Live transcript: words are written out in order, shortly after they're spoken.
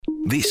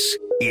This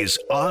is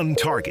On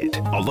Target,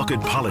 a look at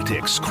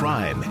politics,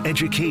 crime,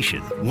 education,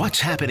 what's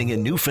happening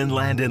in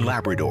Newfoundland and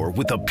Labrador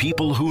with the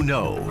people who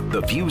know. The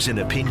views and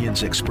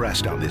opinions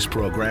expressed on this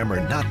program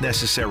are not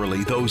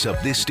necessarily those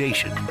of this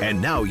station.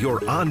 And now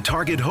your On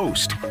Target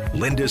host,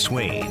 Linda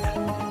Swain.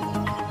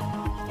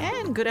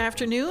 And good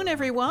afternoon,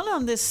 everyone,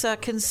 on this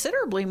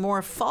considerably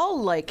more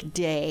fall-like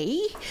day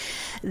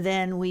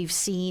than we've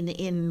seen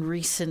in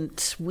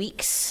recent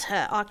weeks.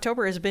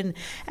 October has been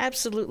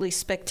absolutely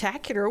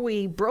spectacular.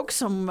 We broke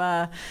some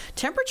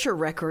temperature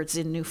records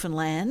in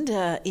Newfoundland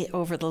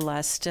over the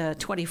last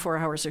 24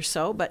 hours or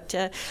so, but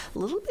a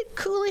little bit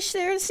coolish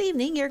there this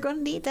evening. You're going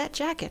to need that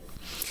jacket.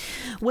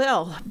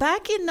 Well,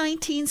 back in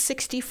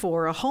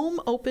 1964, a home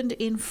opened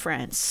in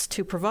France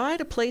to provide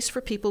a place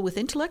for people with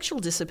intellectual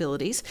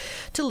disabilities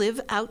to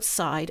live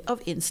outside of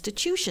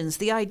institutions.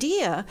 The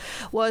idea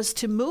was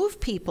to move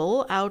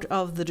people out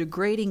of the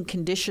degrading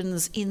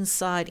conditions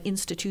inside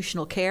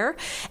institutional care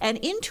and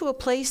into a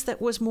place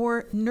that was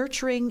more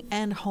nurturing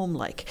and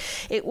home-like.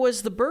 It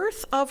was the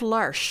birth of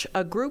L'Arche,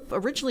 a group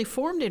originally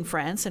formed in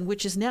France and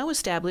which is now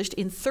established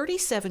in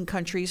 37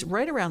 countries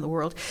right around the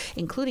world,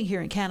 including here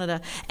in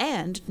Canada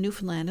and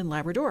Newfoundland and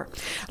Labrador.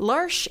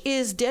 L'Arche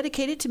is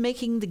dedicated to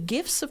making the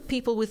gifts of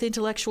people with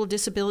intellectual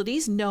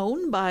disabilities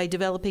known by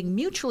developing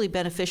mutually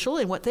beneficial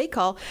and what they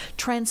call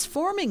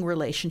transforming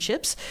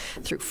relationships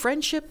through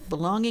friendship,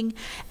 belonging,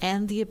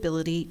 and the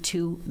ability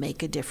to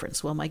make a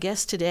difference. Well, my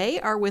guests today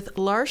are with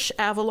L'Arche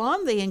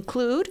Avalon. They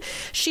include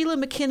Sheila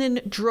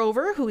McKinnon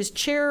Drover, who is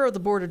chair of the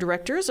board of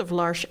directors of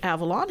L'Arche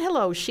Avalon.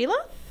 Hello,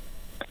 Sheila.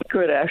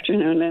 Good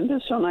afternoon, Linda.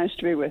 So nice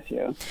to be with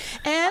you.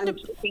 And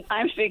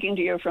I'm speaking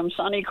to you from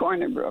sunny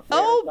Corner Brook.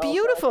 Oh,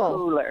 beautiful.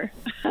 Cooler.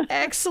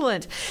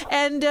 Excellent.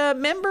 And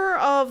member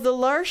of the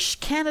L'Arche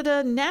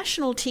Canada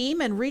national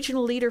team and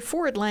regional leader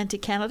for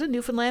Atlantic Canada,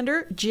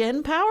 Newfoundlander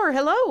Jen Power.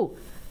 Hello.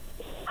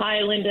 Hi,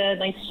 Linda.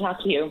 Nice to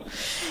talk to you.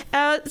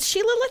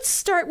 Sheila, let's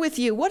start with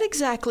you. What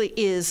exactly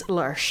is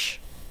L'Arche?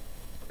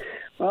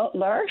 Well,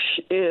 L'Arche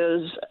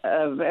is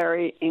a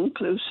very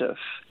inclusive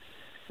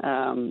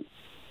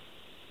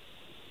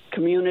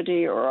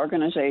community or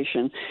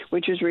organization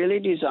which is really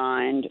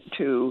designed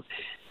to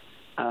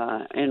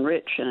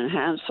enrich and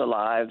enhance the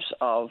lives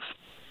of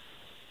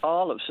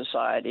all of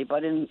society,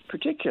 but in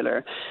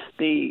particular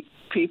the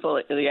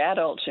people, the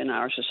adults in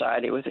our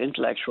society with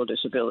intellectual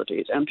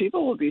disabilities. And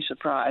people will be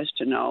surprised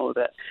to know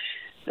that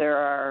there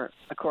are,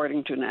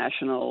 according to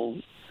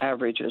national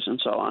averages and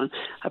so on,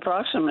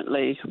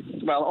 approximately,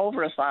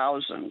 over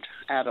 1,000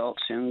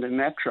 adults in the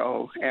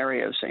metro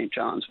area of St.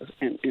 John's,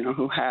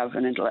 who have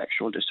an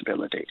intellectual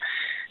disability.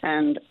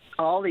 And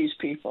all these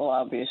people,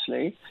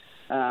 obviously,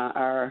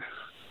 are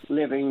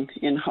living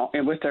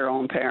with their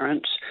own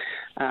parents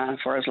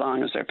for as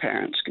long as their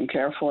parents can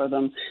care for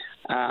them,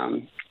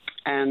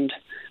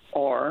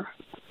 or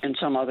in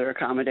some other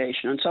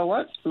accommodation. And so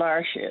what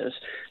L'Arche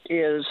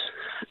is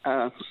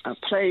a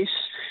place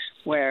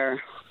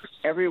where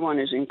everyone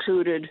is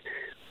included,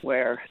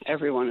 where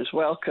everyone is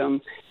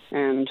welcome,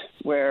 and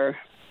where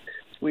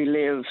we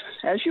live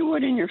as you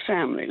would in your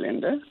family,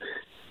 Linda.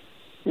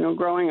 You know,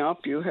 growing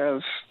up, you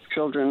have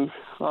children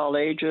of all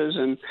ages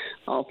and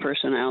all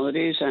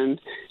personalities, and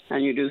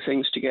you do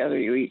things together.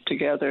 You eat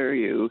together.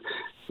 You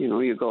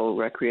go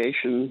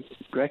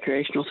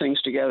recreational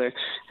things together,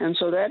 and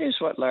so that is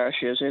what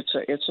L'Arche is.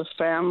 It's a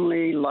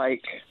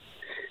family-like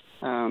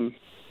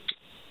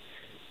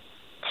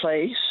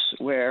place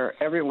where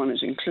everyone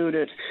is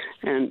included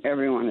and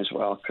everyone is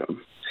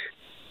welcome.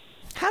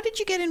 How did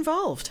you get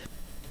involved?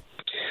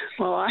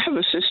 Well, I have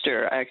a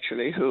sister,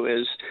 actually, who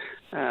is,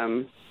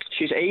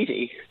 she's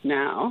 80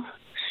 now,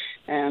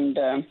 and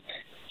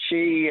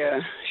she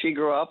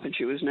grew up and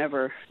she was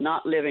never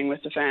not living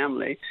with the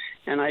family.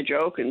 And I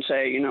joke and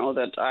say,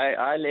 that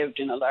I lived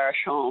in a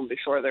L'Arche home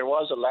before there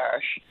was a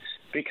L'Arche,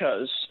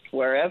 because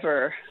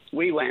wherever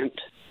we went,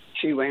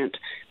 she went.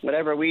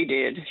 Whatever we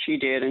did, she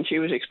did, and she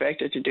was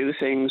expected to do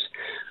things,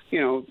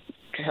 to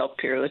help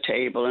clear the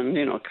table and,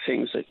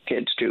 things that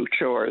kids do,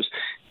 chores,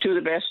 to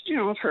the best,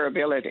 of her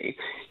ability.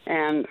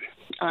 And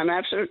I'm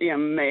absolutely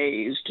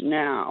amazed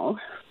now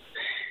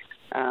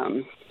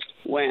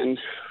when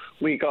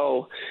we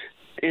go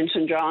in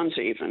St. John's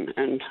even,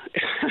 and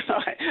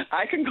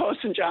I can go to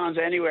St. John's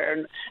anywhere,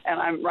 and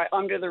I'm right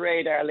under the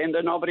radar,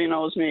 Linda, nobody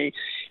knows me.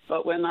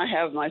 But when I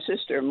have my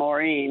sister,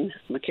 Maureen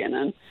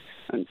McKinnon,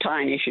 and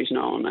Tiny she's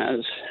known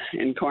as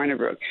in Corner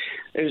Brook,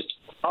 there's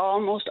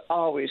almost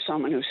always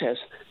someone who says,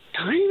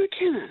 Tiny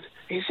McKinnon,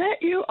 is that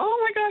you? Oh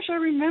my gosh, I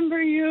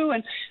remember you.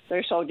 And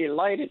they're so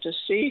delighted to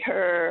see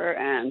her.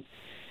 And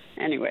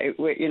anyway,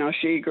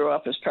 she grew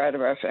up as part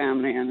of our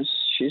family, and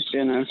she's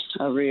been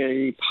a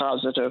really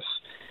positive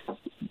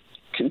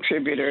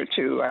contributor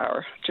to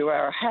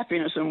our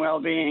happiness and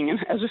well-being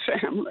as a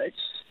family,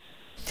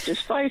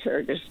 despite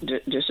her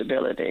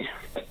disability.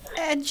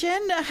 And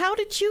Jen, how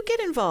did you get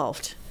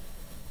involved?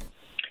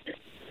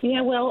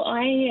 Yeah, well,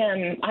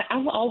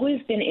 I've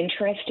always been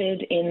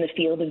interested in the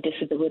field of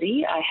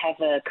disability. I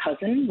have a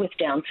cousin with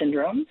Down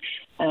syndrome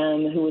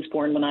who was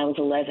born when I was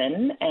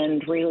 11,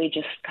 and really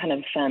just kind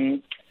of,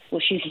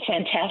 she's a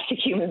fantastic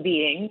human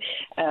being,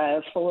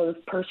 full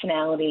of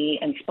personality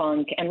and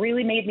spunk, and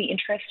really made me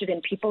interested in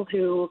people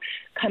who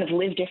kind of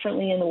live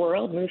differently in the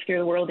world, move through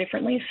the world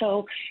differently.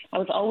 So I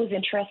was always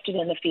interested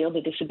in the field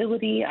of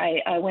disability.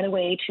 I went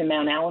away to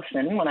Mount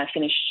Allison when I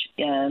finished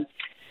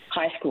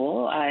high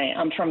school.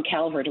 I'm from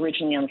Calvert,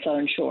 originally on the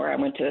Southern Shore. I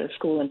went to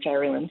school in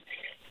Ferryland.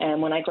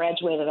 And when I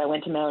graduated, I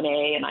went to Mount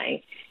A, and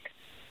I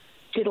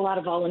did a lot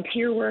of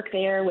volunteer work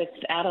there with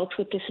adults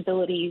with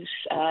disabilities.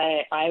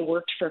 I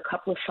worked for a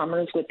couple of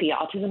summers with the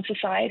Autism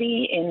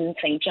Society in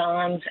St.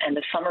 John's, and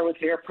the summer with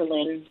Vera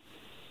Perlin.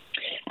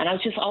 And I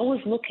was just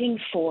always looking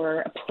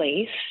for a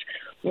place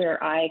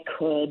where I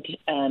could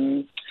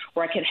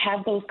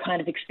have those kind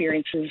of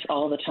experiences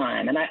all the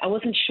time. And I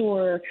wasn't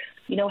sure,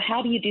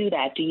 how do you do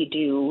that? Do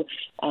you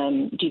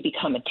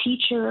become a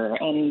teacher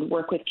and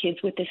work with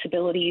kids with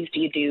disabilities?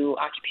 Do you do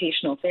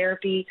occupational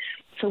therapy?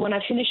 So when I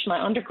finished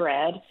my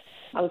undergrad,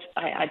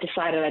 I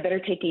decided I better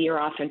take a year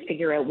off and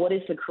figure out what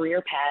is the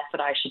career path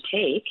that I should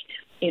take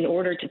in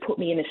order to put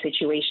me in a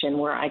situation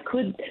where I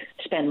could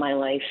spend my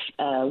life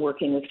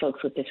working with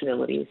folks with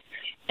disabilities.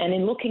 And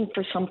in looking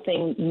for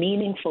something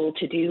meaningful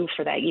to do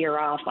for that year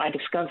off, I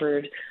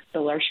discovered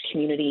the L'Arche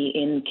community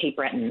in Cape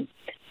Breton.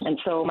 And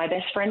so my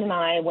best friend and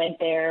I went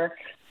there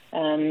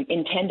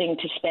intending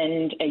to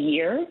spend a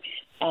year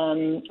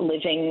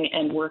living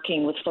and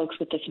working with folks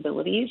with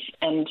disabilities.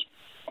 And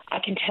I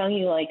can tell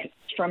you,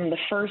 from the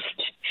first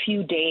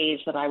few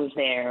days that I was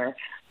there,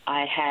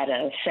 I had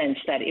a sense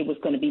that it was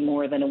going to be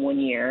more than a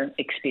one-year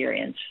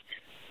experience.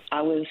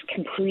 I was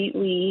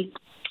completely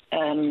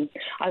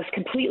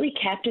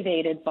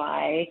captivated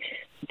by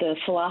the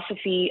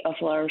philosophy of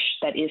L'Arche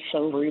that is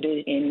so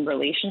rooted in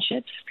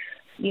relationships.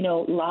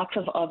 Lots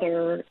of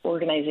other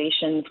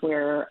organizations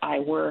where I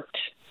worked,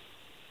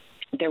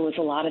 there was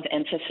a lot of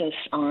emphasis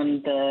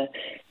on the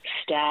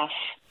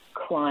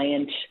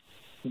staff-client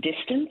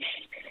distance,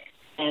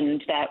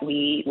 and that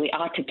we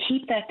ought to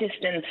keep that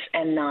distance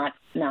and not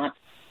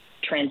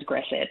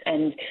transgress it.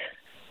 And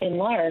in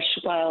L'Arche,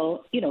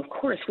 while, of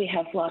course, we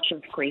have lots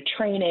of great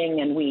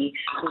training and we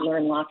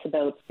learn lots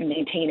about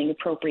maintaining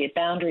appropriate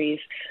boundaries,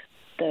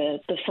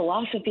 the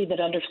philosophy that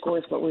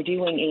underscores what we're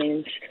doing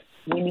is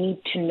we need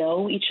to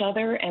know each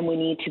other and we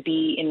need to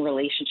be in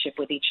relationship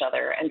with each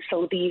other. And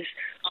so these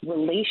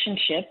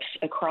relationships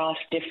across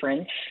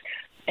difference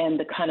and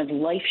the kind of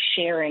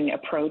life-sharing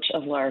approach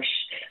of L'Arche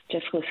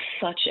just was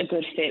such a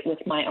good fit with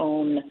my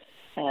own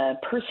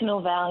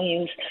personal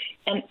values.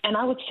 And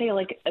I would say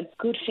a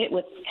good fit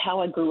with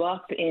how I grew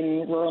up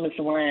in rural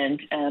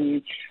Newfoundland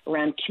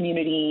around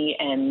community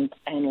and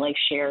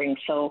life-sharing.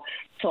 So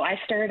I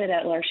started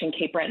at L'Arche in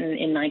Cape Breton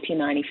in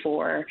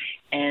 1994,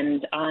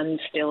 and I'm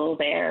still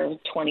there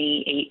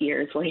 28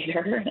 years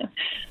later.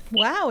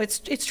 Wow,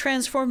 it's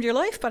transformed your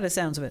life by the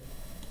sounds of it.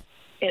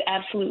 It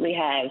absolutely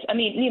has. I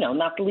mean,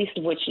 not the least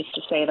of which is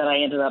to say that I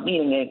ended up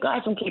meeting a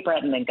guy from Cape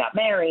Breton and got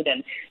married,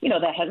 and,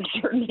 that has a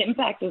certain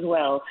impact as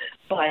well.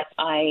 But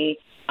I'm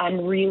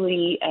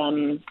really,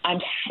 I'm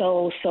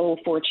so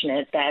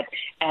fortunate that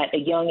at a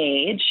young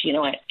age,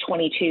 at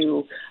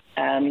 22,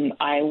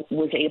 I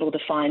was able to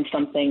find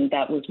something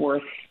that was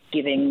worth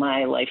giving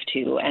my life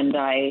to. And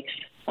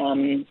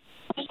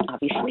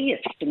obviously,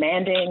 it's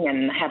demanding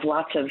and have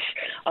lots of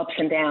ups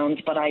and downs,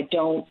 but I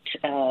don't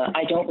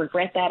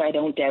regret that. I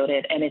don't doubt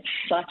it, and it's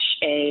such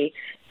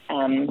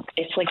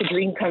it's like a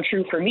dream come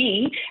true for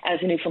me as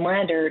a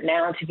Newfoundlander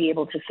now to be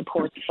able to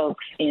support the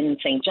folks in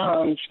St.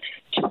 John's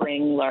to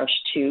bring L'Arche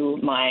to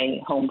my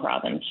home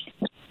province.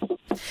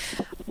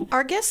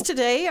 Our guests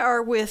today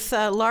are with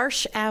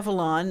L'Arche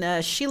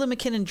Avalon. Sheila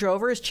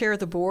McKinnon-Drover is chair of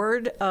the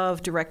board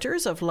of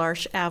directors of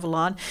L'Arche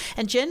Avalon,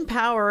 and Jen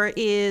Power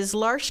is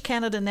L'Arche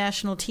Canada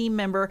national team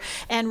member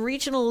and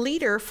regional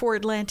leader for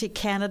Atlantic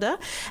Canada.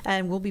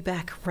 And we'll be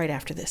back right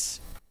after this.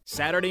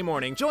 Saturday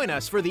morning, join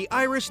us for the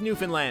Irish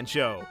Newfoundland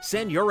Show.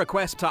 Send your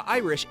request to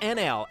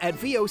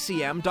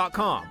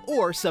irishnl@vocm.com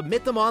or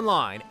submit them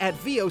online at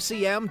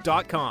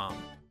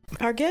vocm.com.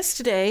 Our guests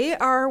today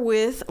are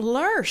with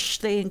L'Arche.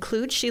 They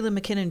include Sheila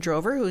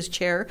McKinnon-Drover, who is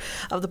chair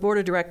of the board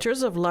of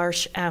directors of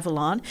L'Arche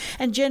Avalon,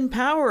 and Jen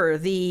Power,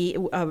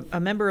 a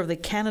member of the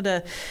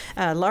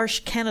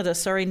L'Arche Canada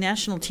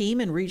national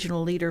team and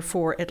regional leader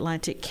for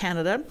Atlantic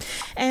Canada.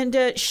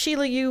 And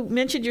Sheila, you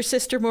mentioned your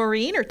sister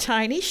Maureen, or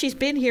Tiny. She's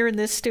been here in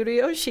this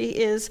studio. She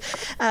is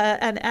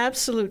an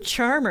absolute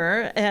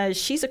charmer.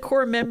 She's a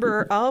core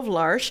member of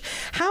L'Arche.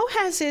 How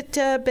has it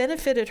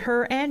benefited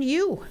her and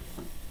you?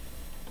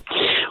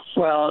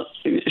 Well,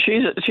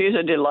 she's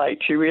a delight.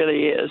 She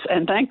really is.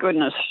 And thank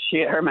goodness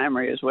her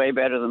memory is way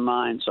better than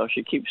mine, so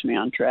she keeps me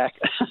on track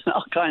in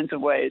all kinds of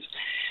ways.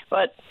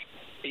 But,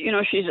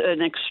 she's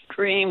an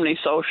extremely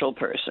social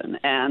person.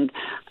 And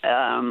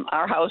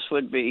our house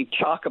would be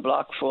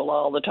chock-a-block full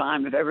all the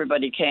time if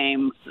everybody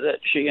came that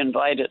she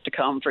invited to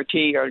come for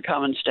tea or to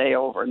come and stay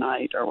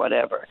overnight or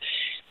whatever.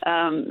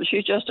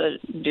 She's just a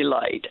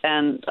delight.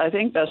 And I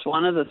think that's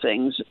one of the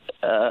things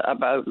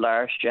about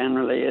L'Arche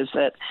generally is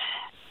that,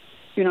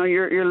 you know,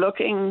 you're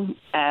looking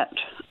at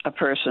a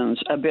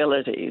person's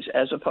abilities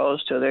as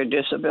opposed to their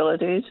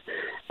disabilities.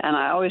 And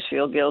I always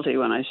feel guilty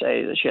when I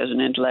say that she has an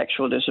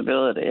intellectual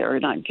disability, or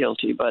not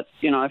guilty, but,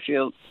 you know, I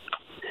feel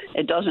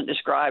it doesn't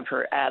describe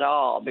her at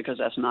all because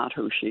that's not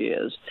who she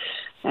is.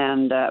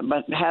 And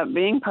but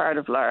being part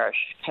of L'Arche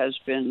has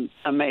been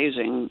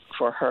amazing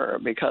for her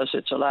because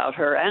it's allowed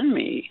her and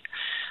me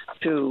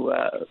to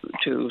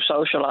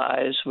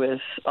socialize with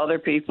other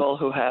people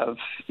who have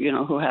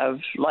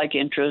like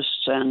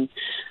interests and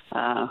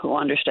who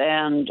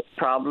understand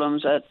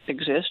problems that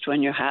exist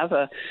when you have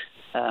a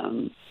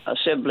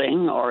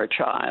sibling or a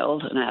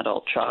child, an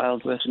adult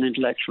child with an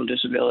intellectual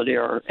disability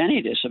or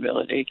any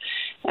disability.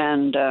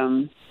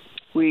 And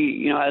we,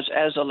 you know,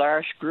 as a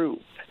L'Arche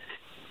group,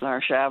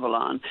 L'Arche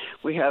Avalon,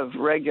 we have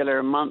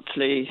regular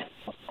monthly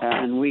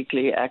and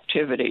weekly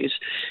activities,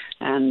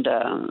 and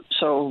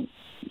so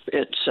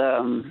it's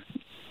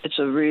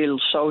a real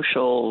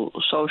social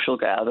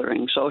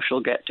gathering, social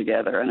get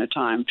together, and a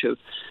time to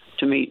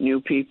meet new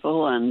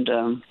people, and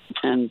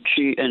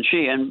she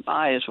and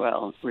I as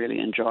well really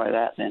enjoy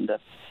that, Linda.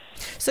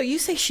 So you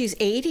say she's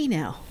 80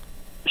 now?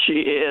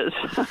 She is.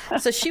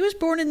 So she was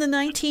born in the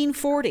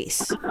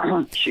 1940s.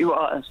 She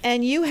was.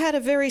 And you had a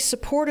very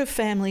supportive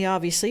family,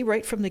 obviously,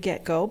 right from the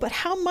get-go. But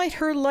how might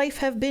her life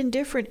have been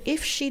different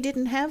if she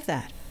didn't have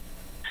that?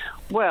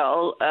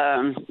 Well,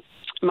 as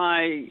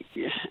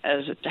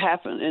it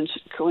happened,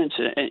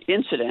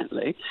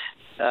 incidentally,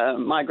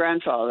 my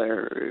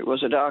grandfather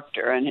was a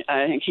doctor, and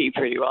I think he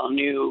pretty well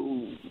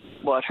knew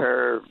what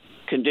her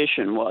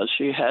condition was.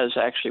 She has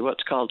actually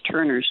what's called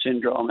Turner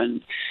syndrome,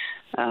 and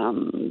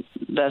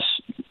this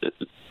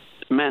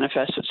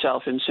manifests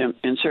itself in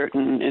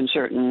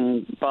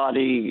certain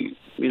body,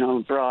 you know,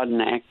 broad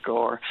neck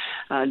or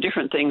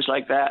different things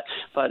like that.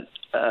 But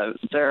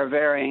there are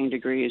varying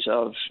degrees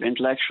of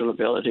intellectual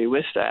ability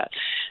with that.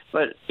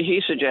 But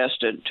he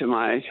suggested to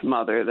my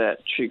mother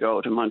that she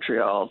go to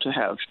Montreal to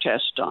have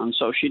tests done.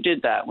 So she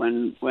did that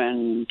when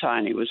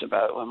Maureen was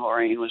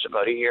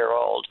about a year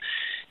old.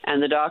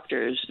 And the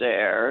doctors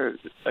there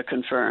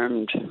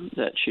confirmed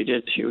that she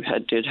did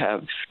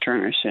have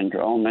Turner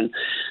syndrome, and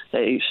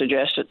they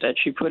suggested that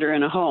she put her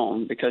in a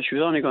home because she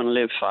was only going to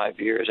live 5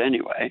 years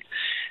anyway.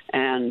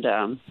 And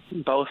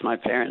both my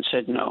parents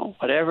said no.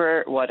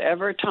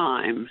 Whatever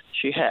time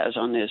she has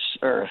on this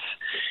earth,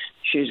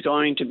 she's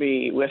going to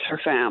be with her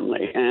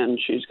family, and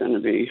she's going to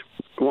be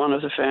one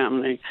of the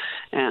family.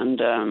 And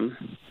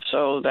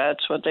so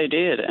that's what they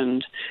did.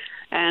 And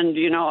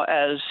you know,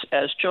 as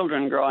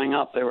children growing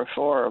up, there were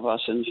 4 of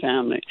us in the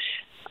family.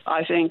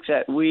 I think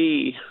that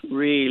we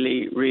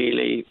really,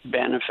 really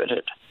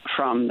benefited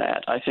from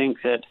that. I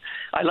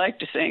like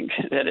to think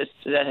that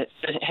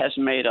it has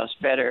made us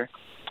better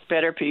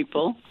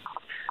people.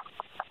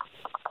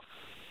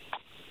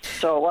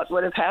 So what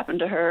would have happened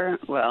to her?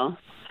 Well,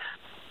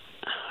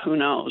 who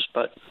knows?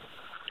 But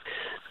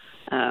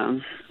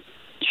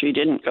she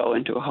didn't go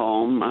into a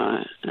home,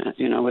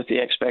 with the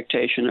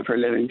expectation of her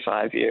living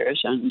 5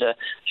 years, and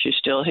she's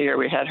still here.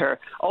 We had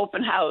her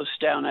open house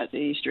down at the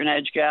Eastern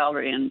Edge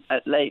Gallery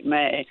at late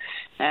May,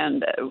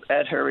 and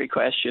at her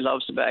request, she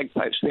loves the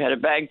bagpipes. We had a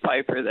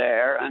bagpiper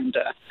there, and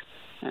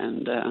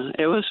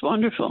it was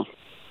wonderful.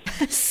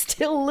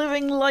 Still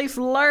living life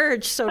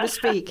large, so to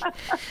speak.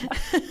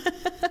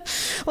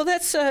 Well,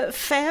 that's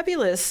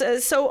fabulous.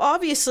 So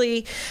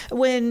obviously,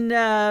 when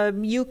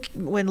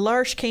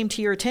L'Arche came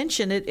to your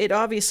attention, it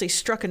obviously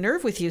struck a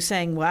nerve with you,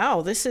 saying,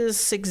 "Wow, this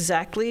is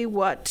exactly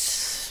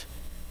what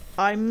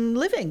I'm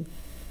living."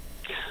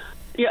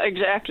 Yeah,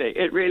 exactly.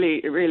 It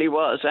really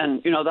was.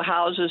 And you know, the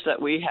houses that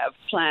we have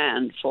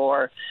planned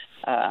for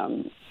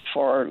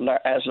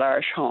as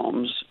L'Arche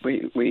homes,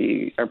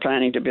 we are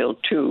planning to build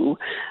 2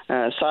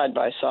 side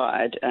by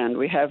side, and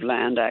we have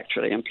land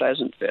actually in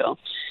Pleasantville.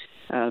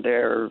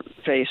 They're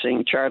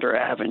facing Charter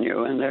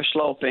Avenue, and they're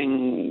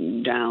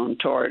sloping down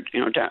toward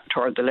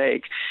the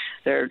lake.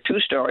 They're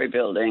 2-story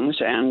buildings,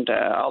 and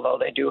although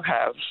they do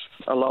have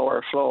a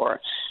lower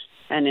floor,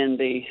 and in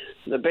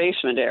the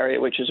basement area,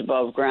 which is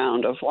above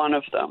ground of one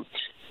of them,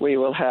 we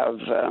will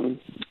have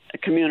a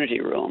community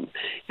room,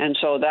 and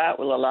so that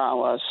will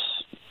allow us,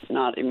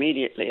 not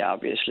immediately,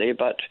 obviously,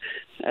 but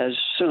as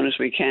soon as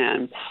we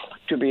can,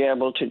 to be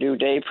able to do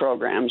day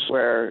programs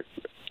where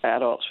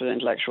adults with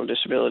intellectual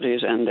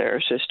disabilities and their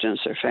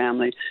assistants, their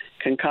family,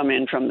 can come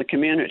in from the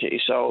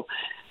community. So,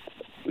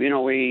 you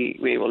know, we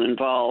will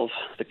involve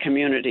the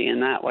community in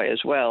that way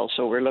as well.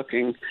 So we're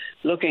looking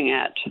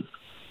at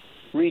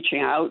reaching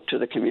out to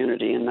the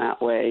community in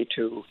that way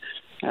to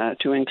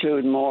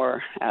include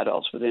more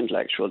adults with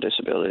intellectual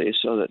disabilities,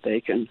 so that they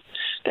can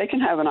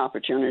have an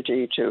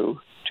opportunity to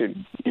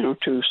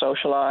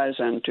socialize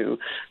and to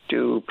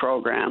do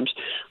programs.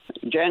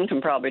 Jen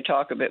can probably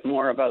talk a bit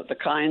more about the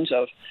kinds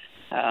of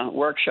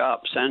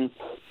workshops and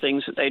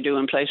things that they do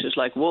in places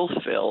like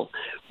Wolfville,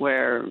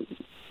 where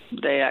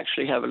they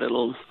actually have a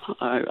little,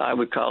 I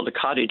would call the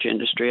cottage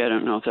industry. I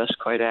don't know if that's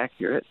quite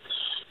accurate.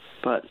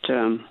 But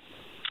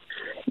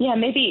yeah,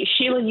 maybe,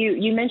 Sheila,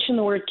 you mentioned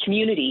the word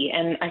community,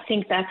 and I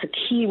think that's a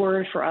key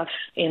word for us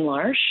in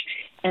L'Arche,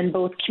 and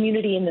both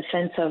community in the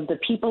sense of the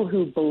people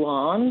who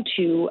belong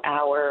to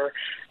our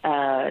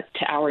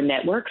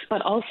networks,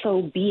 but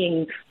also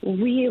being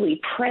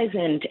really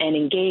present and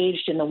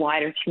engaged in the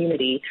wider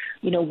community.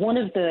 You know, one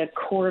of the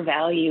core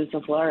values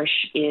of L'Arche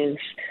is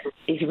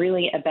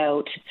really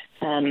about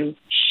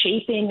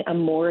shaping a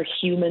more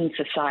human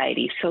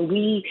society. So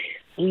we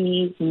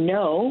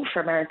know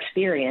from our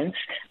experience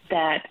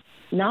that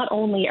not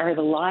only are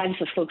the lives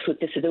of folks with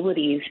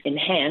disabilities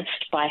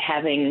enhanced by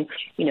having,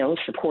 you know,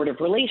 supportive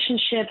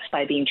relationships,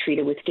 by being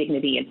treated with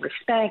dignity and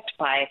respect,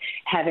 by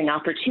having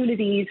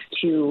opportunities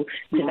to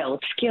develop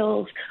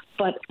skills,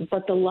 but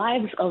the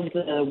lives of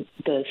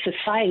the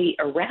society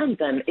around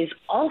them is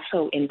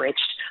also enriched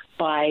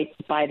by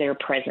their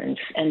presence.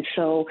 And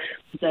so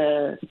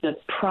the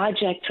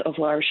projects of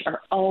L'Arche are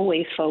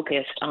always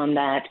focused on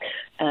that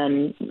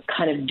kind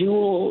of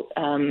dual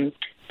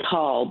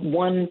call,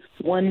 one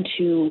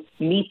to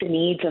meet the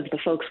needs of the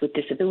folks with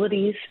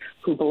disabilities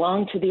who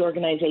belong to the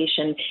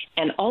organization,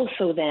 and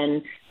also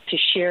then to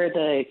share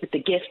the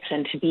gifts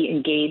and to be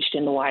engaged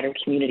in the wider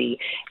community.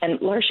 And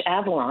L'Arche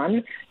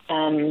Avalon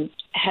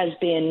has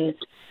been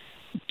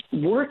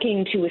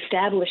working to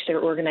establish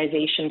their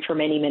organization for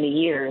many, many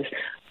years.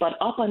 But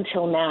up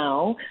until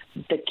now,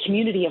 the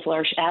community of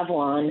L'Arche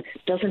Avalon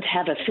doesn't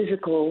have a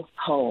physical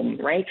home,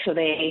 right? So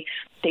they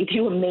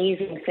do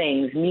amazing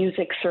things,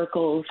 music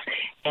circles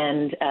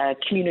and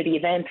community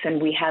events.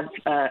 And we have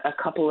a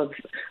couple of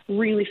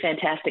really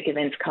fantastic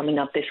events coming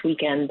up this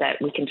weekend that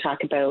we can talk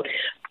about.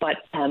 But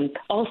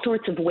all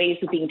sorts of ways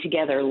of being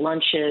together,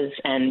 lunches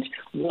and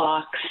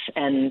walks.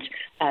 And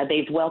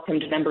they've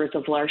welcomed members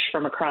of L'Arche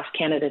from across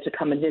Canada to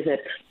come and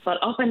visit. But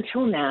up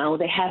until now,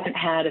 they haven't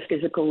had a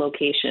physical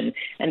location.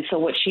 And so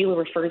what Sheila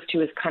refers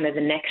to is kind of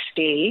the next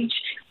stage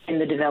in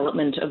the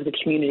development of the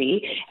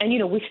community. And, you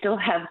know, we still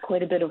have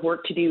quite a bit of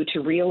work to do to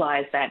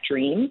realize that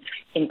dream,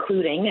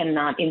 including and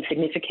not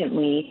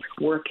insignificantly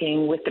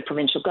working with the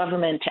provincial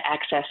government to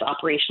access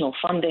operational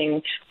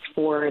funding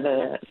for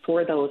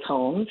those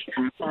homes.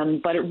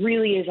 But it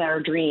really is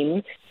our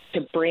dream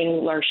to bring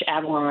L'Arche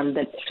Avalon,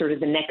 that's sort of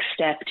the next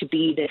step, to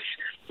be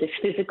this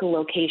physical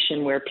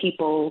location where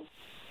people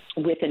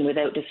with and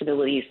without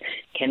disabilities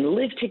can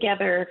live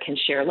together, can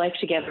share life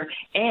together,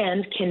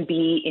 and can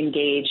be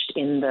engaged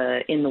in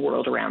the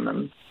world around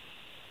them.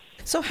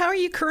 So how are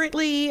you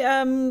currently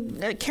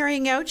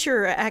carrying out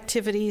your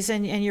activities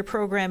and your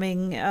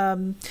programming,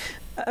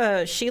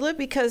 Sheila?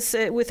 Because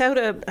without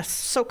a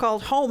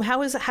so-called home,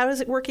 how is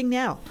it working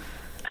now?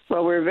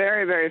 Well, we're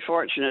very, very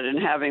fortunate in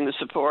having the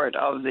support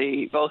of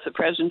both the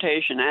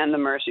presentation and the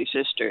Mercy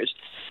Sisters,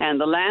 and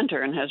the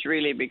Lantern has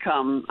really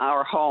become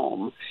our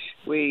home.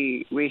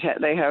 They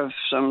have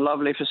some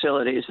lovely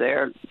facilities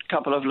there, a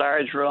couple of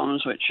large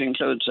rooms, which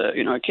includes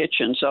a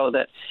kitchen, so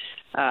that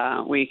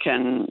we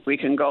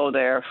can go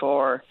there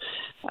for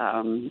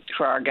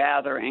our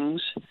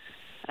gatherings,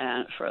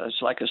 and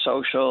it's like a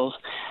social,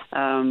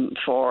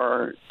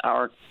 for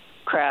our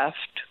craft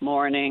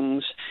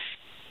mornings.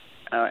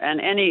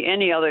 And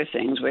any other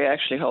things. We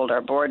actually hold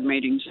our board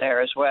meetings there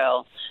as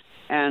well.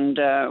 And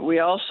we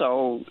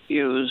also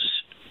use,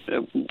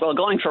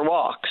 going for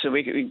walks. So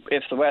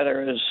if the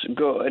weather is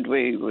good,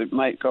 we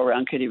might go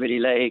around Kitty Bitty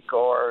Lake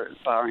or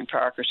Bowring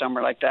Park or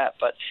somewhere like that.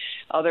 But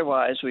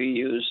otherwise,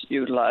 we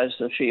utilize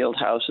the field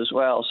house as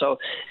well. So,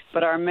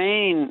 but our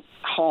main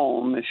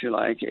home, if you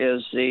like,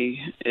 is the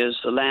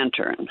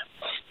Lantern.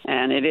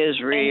 And it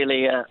is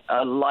really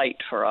a light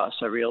for us,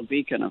 a real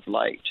beacon of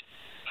light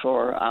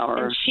for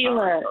our. And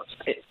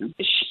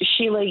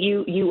Sheila,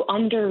 you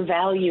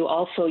undervalue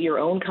also your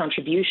own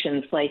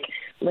contributions. Like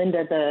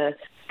Linda,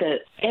 the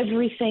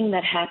everything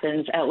that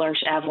happens at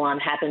L'Arche Avalon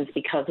happens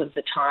because of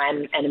the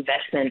time and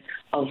investment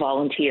of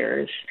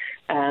volunteers.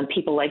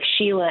 People like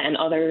Sheila and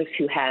others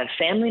who have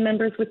family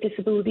members with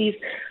disabilities,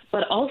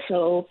 but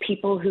also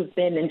people who've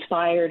been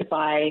inspired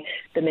by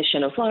the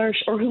mission of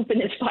L'Arche, or who've been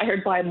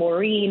inspired by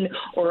Maureen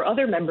or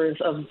other members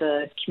of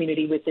the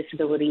community with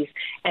disabilities,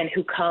 and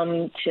who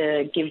come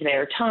to give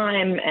their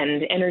time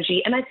and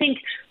energy, and I think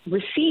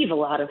receive a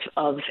lot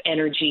of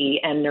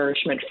energy and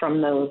nourishment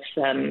from those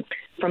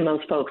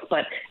folks.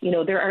 But, you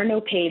know, there are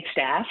no paid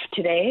staff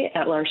today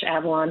at L'Arche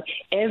Avalon.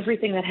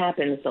 Everything that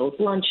happens, those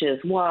lunches,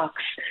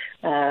 walks,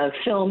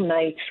 film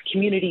nights,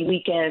 community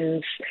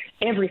weekends,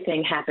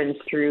 everything happens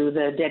through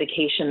the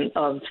dedication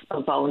of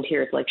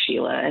volunteers like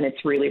Sheila, and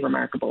it's really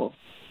remarkable.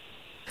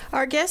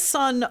 Our guests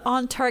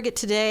on Target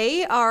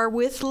today are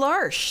with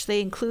L'Arche. They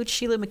include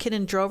Sheila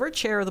McKinnon-Drover,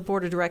 Chair of the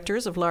Board of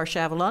Directors of L'Arche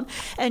Avalon,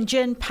 and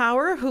Jen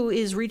Power, who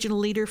is Regional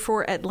Leader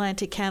for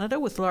Atlantic Canada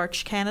with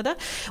L'Arche Canada.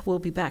 We'll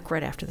be back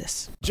right after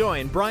this.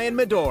 Join Brian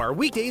Medore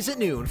weekdays at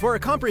noon for a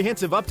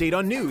comprehensive update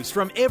on news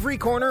from every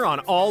corner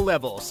on all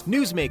levels,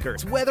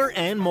 newsmakers, weather,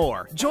 and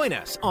more. Join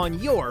us on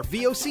your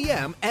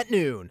VOCM at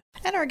noon.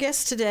 And our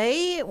guests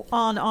today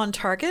on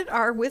Target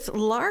are with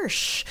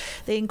L'Arche.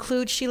 They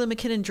include Sheila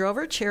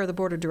McKinnon-Drover, Chair of the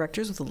Board of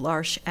Directors with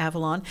L'Arche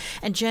Avalon,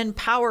 and Jen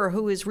Power,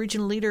 who is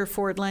Regional Leader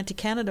for Atlantic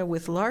Canada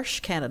with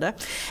L'Arche Canada.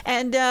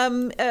 And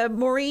Sheila,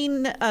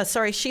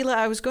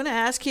 I was going to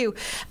ask you,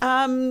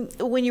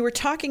 when you were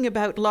talking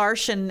about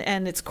L'Arche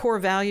and its core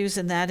values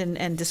and that,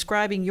 and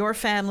describing your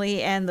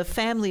family and the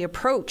family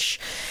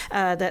approach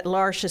that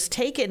L'Arche has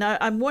taken,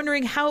 I'm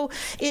wondering how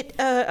it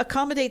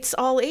accommodates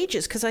all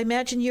ages, because I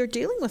imagine you're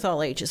dealing with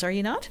all ages, are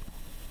you not?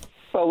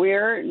 Well,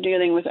 we're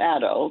dealing with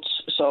adults,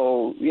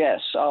 so yes,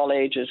 all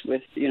ages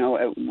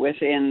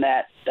within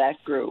that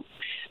group.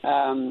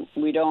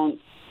 We don't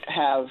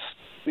have,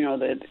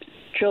 the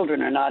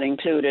children are not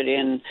included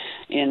in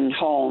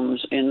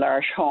homes, in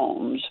L'Arche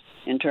homes,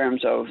 in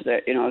terms of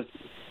the,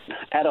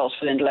 adults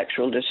with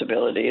intellectual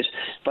disabilities,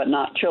 but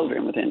not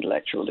children with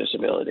intellectual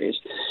disabilities.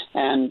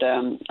 And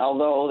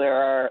although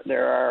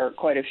there are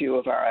quite a few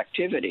of our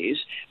activities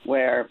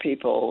where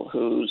people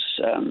who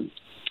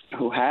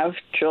have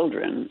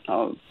children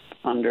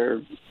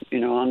under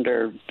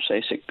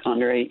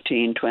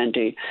 18,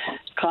 20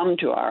 come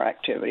to our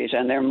activities,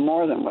 and they're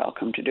more than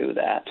welcome to do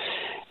that.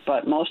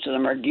 But most of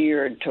them are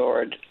geared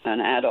toward an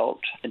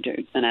adult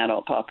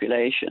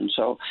population.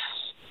 So,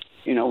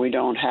 we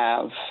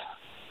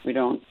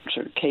don't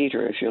sort of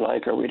cater, if you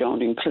like, or we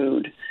don't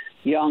include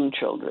young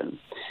children.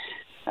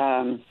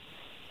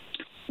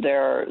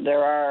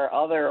 There are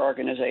other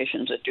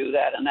organizations that do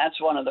that, and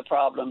that's one of the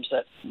problems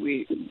that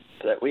we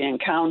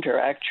encounter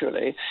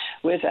actually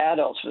with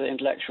adults with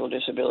intellectual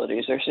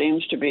disabilities. There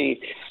seems to be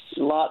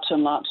lots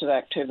and lots of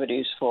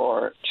activities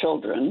for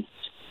children,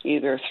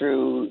 either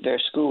through their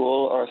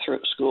school or through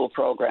school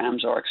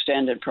programs or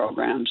extended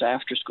programs,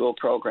 after-school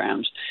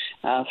programs,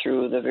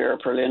 through the Vera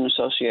Berlin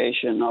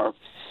Association or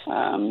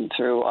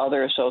through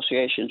other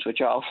associations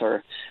which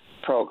offer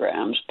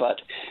programs.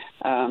 But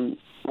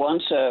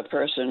once a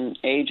person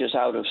ages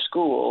out of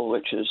school,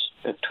 which is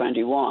at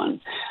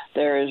 21,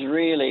 there is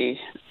really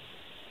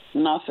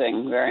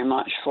nothing very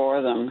much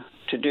for them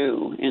to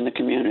do in the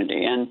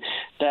community. And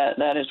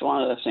that is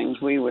one of the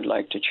things we would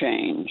like to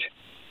change.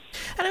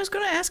 And I was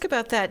going to ask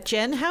about that,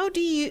 Jen. How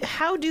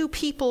do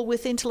people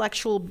with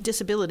intellectual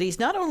disabilities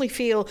not only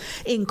feel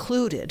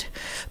included,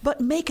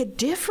 but make a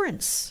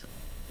difference?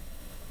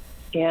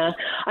 Yeah,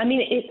 I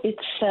mean, it's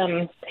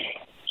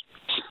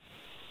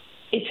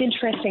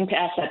interesting to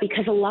ask that,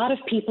 because a lot of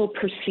people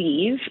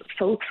perceive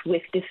folks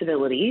with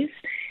disabilities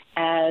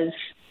as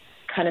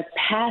kind of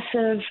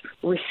passive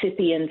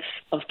recipients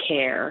of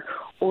care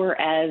or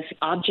as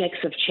objects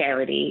of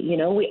charity.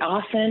 We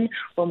often,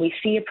 when we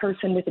see a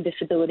person with a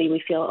disability, we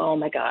feel, oh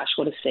my gosh,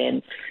 what a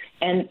sin.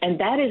 And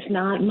that is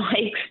not my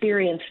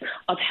experience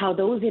of how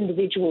those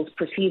individuals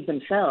perceive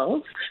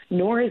themselves,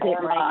 nor is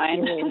it my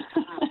experience.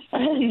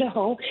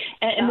 No,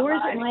 and nor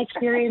is it my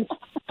experience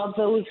of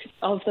those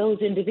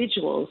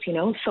individuals.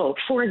 So,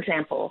 for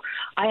example,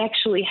 I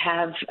actually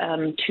have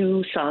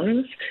 2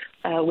 sons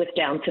with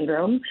Down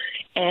syndrome,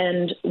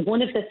 and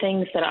one of the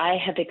things that I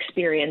have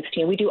experienced,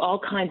 we do all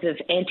kinds of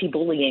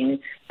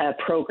anti-bullying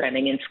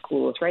programming in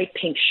schools, right?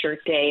 Pink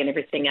Shirt Day and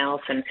everything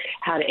else, and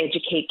how to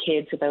educate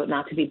kids about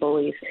not to be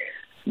bullies.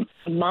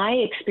 My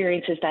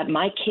experience is that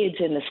my kids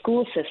in the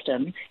school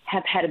system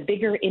have had a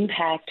bigger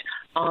impact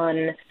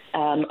on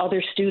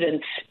other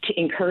students to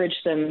encourage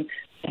them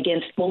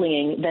against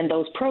bullying than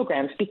those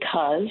programs,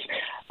 because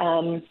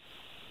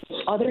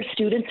other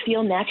students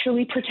feel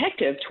naturally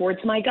protective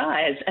towards my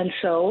guys. And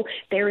so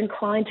they're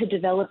inclined to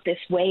develop this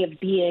way of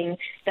being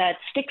that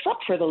sticks up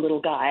for the little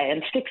guy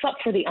and sticks up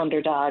for the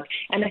underdog.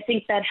 And I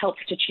think that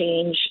helps to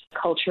change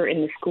culture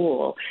in the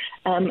school.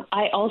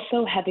 I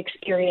also have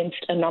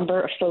experienced a number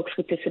of folks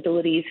with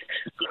disabilities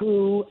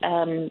who,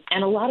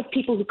 and a lot of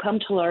people who come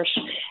to L'Arche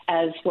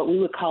as what we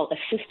would call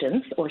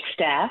assistants or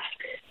staff.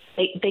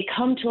 They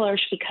come to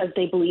L'Arche because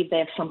they believe they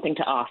have something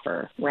to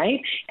offer,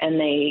 right? And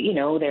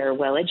they're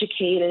well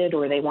educated,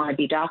 or they want to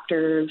be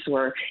doctors,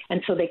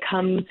 and so they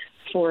come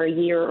for a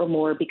year or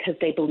more because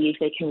they believe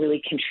they can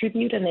really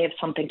contribute and they have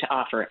something to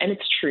offer. And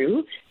it's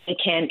true, they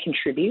can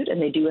contribute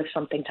and they do have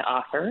something to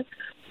offer.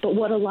 But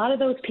what a lot of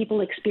those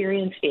people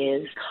experience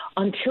is,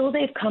 until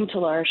they've come to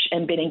L'Arche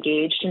and been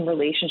engaged in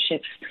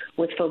relationships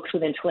with folks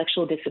with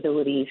intellectual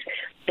disabilities,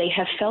 they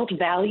have felt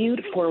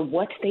valued for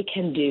what they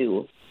can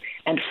do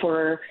and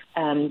for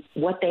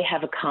what they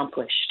have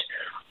accomplished.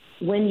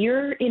 When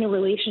you're in a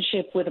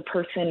relationship with a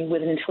person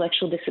with an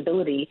intellectual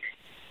disability,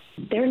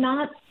 they're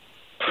not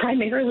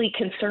primarily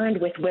concerned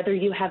with whether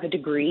you have a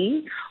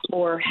degree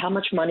or how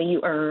much money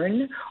you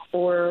earn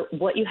or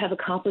what you have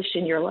accomplished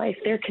in your life.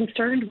 They're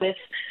concerned with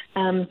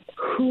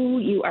who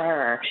you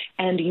are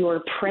and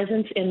your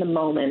presence in the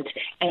moment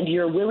and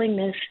your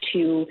willingness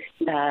to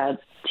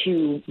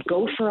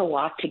go for a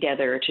walk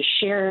together, to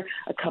share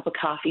a cup of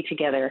coffee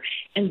together.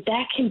 And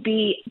that can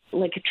be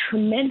like a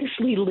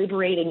tremendously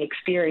liberating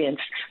experience,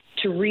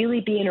 to really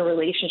be in a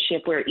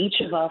relationship where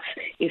each of us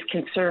is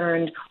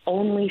concerned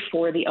only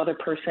for the other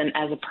person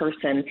as a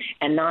person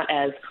and not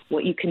as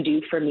what you can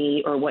do for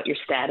me or what your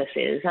status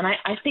is. And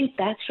I think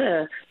that's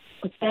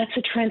That's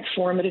a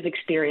transformative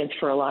experience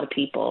for a lot of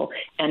people.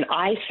 And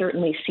I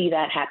certainly see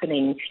that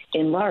happening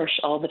in L'Arche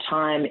all the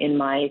time in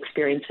my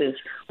experiences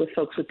with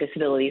folks with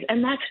disabilities.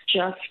 And that's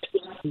just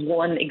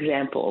one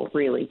example,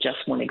 really, just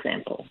one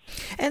example.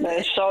 And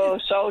it's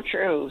so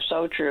true,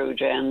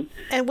 Jen.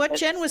 And what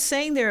Jen was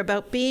saying there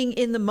about being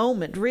in the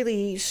moment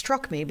really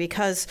struck me,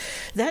 because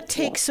that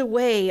takes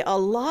away a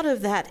lot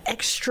of that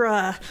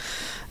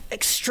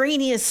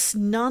extraneous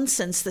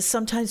nonsense that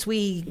sometimes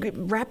we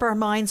wrap our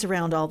minds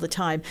around all the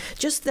time.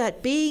 Just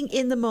that being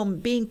in the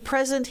moment, being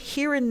present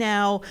here and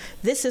now.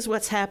 This is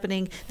what's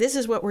happening. This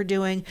is what we're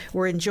doing.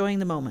 We're enjoying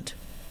the moment.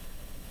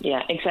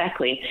 Yeah,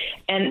 exactly.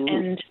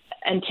 And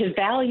to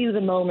value the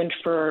moment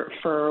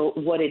for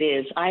what it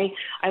is. I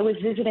was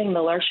visiting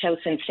the L'Arche House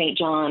in St.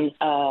 John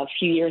a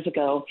few years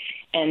ago,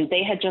 and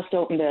they had just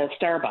opened a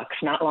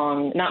Starbucks not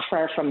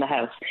far from the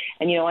house.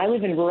 And, I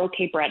live in rural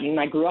Cape Breton.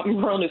 I grew up in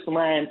rural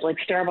Newfoundland. Like,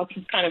 Starbucks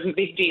is kind of a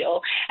big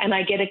deal. And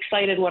I get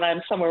excited when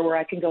I'm somewhere where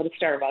I can go to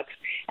Starbucks.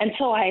 And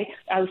so I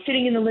was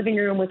sitting in the living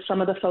room with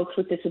some of the folks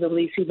with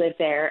disabilities who live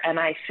there. And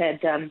I said,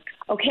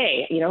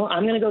 okay,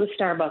 I'm going to go to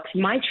Starbucks.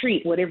 My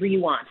treat, whatever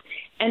you want.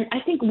 And I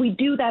think we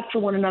do that for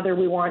one another.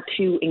 We want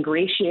to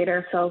ingratiate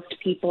ourselves to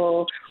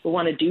people. We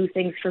want to do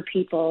things for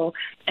people.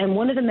 And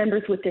one of the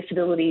members with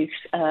disabilities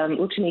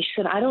looked at me. She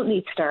said, I don't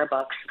need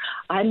Starbucks.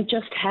 I'm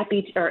just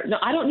happy no,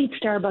 I don't need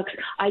Starbucks.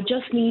 I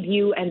just need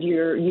you and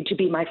you to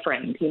be my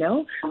friend,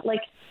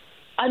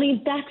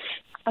 that's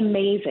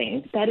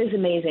amazing. That is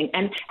amazing.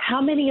 And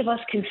how many of us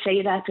can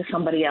say that to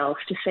somebody else,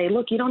 to say,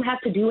 look, you don't have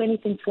to do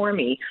anything for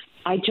me.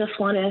 I just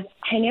want to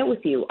hang out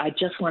with you. I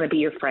just want to be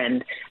your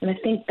friend. And I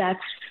think that's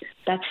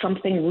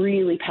something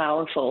really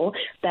powerful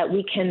that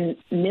we can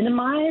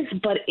minimize,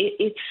 but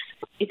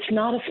it's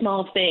not a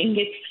small thing.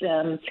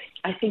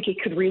 I think it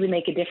could really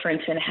make a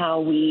difference in how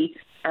we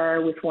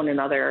are with one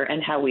another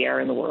and how we are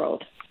in the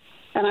world.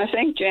 And I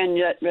think, Jen,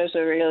 that was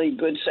a really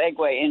good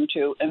segue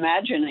into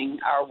imagining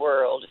our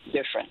world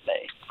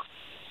differently.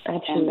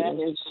 Absolutely. And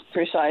that is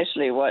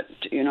precisely what's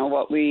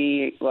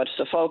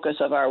the focus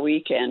of our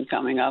weekend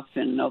coming up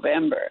in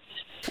November.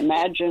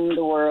 Imagine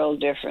the world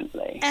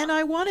differently. And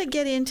I want to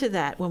get into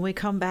that when we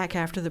come back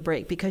after the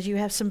break, because you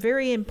have some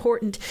very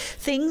important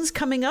things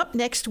coming up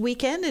next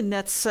weekend, and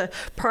that's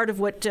part of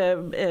what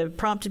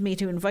prompted me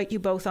to invite you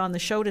both on the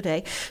show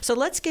today. So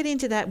let's get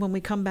into that when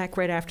we come back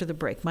right after the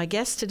break. My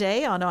guests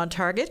today on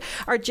Target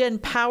are Jen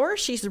Power.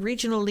 She's the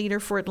regional leader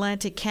for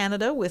Atlantic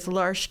Canada with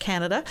L'Arche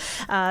Canada.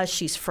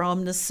 She's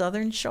from the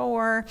Southern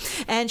Shore.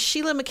 And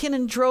Sheila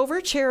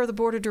McKinnon-Drover, chair of the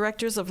board of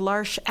directors of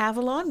L'Arche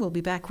Avalon. We'll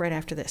be back right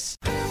after this.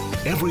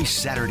 Every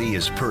Saturday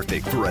is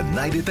perfect for a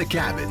night at the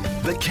cabin.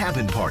 The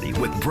Cabin Party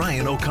with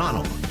Brian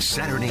O'Connell.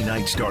 Saturday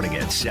night starting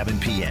at 7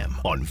 p.m.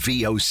 on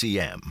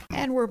VOCM.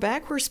 And we're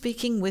back. We're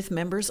speaking with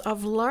members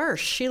of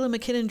L'Arche. Sheila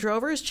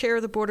McKinnon-Drover is chair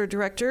of the board of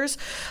directors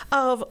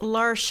of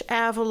L'Arche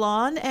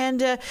Avalon.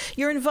 And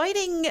you're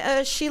inviting,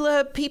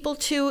 Sheila, people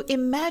to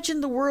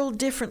imagine the world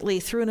differently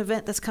through an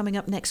event that's coming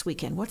up next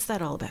weekend. What's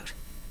that all about?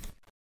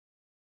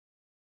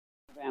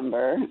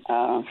 November,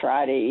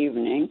 Friday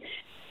evening.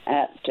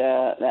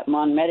 At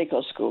Mon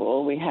Medical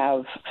School, we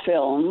have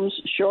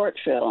short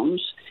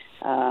films,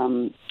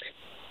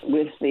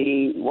 with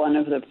one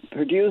of the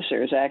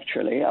producers,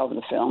 actually, of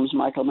the films,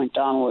 Michael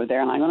McDonald, were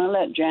there. And I'm going to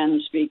let Jen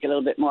speak a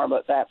little bit more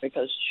about that,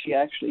 because she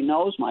actually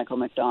knows Michael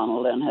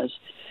McDonald and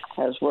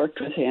has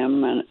worked with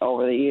him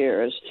over the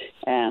years.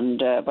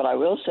 But I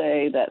will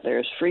say that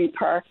there's free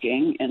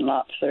parking in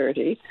Lot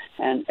 30,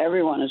 and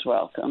everyone is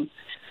welcome.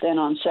 Then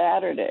on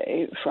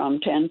Saturday, from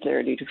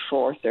 10:30 to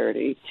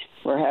 4:30,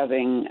 we're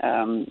having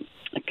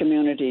a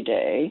community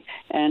day,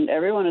 and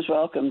everyone is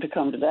welcome to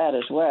come to that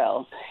as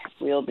well.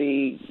 We'll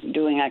be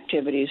doing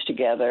activities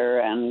together,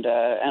 and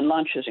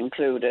lunch is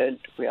included.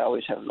 We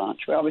always have lunch.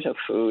 We always have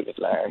food at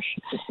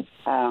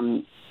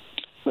L'Arche.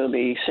 We'll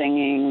be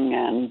singing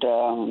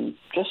and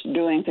just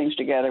doing things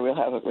together.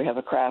 We have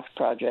a craft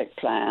project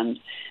planned.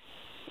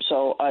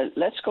 So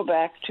let's go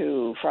back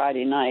to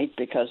Friday night,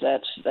 because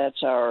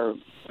that's our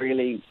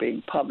really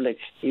big public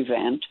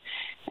event,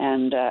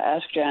 and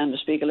ask Jan to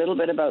speak a little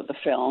bit about the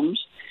films.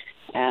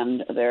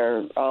 And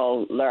they're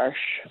all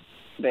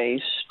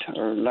L'Arche-based,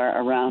 or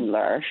around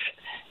L'Arche,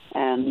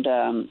 and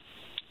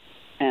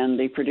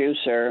the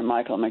producer,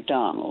 Michael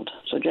McDonald.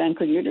 So, Jen,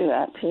 could you do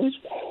that, please?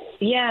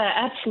 Yeah,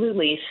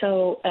 absolutely.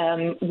 So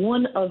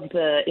one of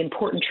the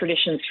important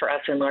traditions for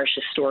us in L'Arche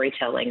is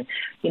storytelling.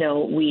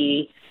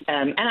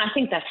 And I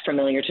think that's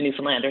familiar to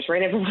Newfoundlanders,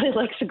 right? Everybody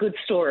likes a good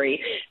story.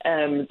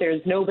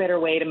 There's no better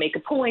way to make a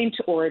point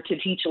or to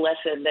teach a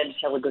lesson than to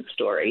tell a good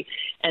story.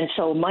 And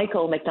so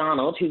Michael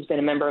McDonald, who's been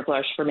a member of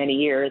L'Arche for many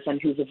years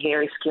and who's a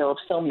very skilled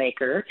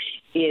filmmaker,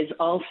 is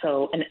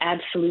also an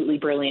absolutely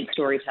brilliant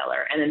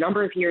storyteller. And a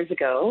number of years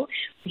ago,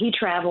 he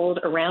traveled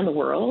around the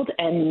world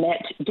and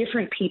met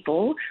different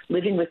people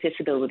living with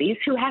disabilities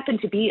who happen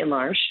to be in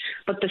L'Arche,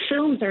 but the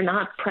films are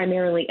not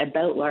primarily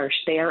about L'Arche.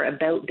 They are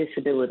about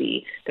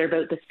disability. They're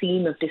about the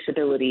theme of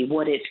disability,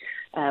 what it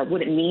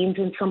means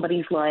in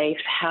somebody's life,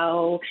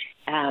 how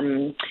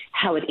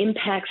how it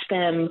impacts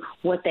them,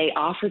 what they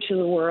offer to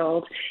the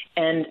world.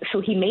 And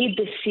so he made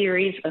this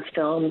series of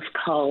films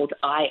called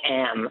I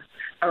Am,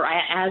 or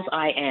As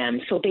I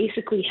Am. So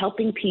basically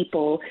helping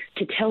people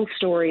to tell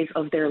stories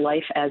of their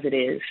life as it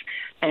is.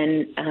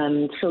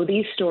 And so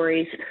these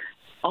stories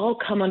all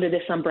come under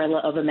this umbrella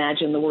of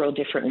Imagine the World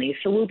Differently.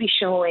 So we'll be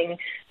showing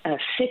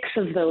 6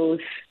 of those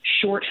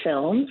short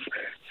films,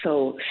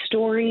 so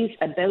stories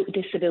about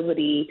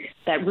disability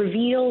that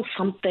reveal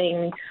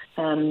something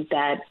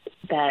that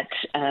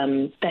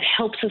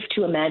helps us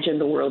to imagine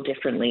the world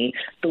differently,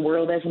 the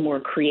world as a more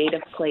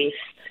creative place,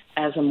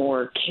 as a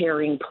more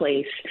caring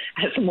place,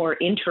 as a more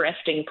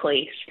interesting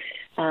place.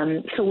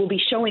 So we'll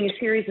be showing a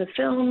series of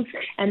films,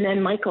 and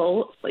then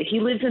Michael, he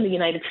lives in the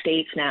United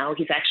States now.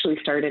 He's actually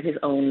started his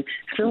own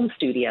film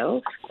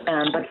studio,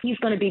 but he's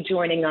going to be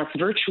joining us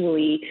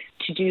virtually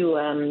to do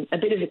a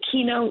bit of a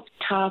keynote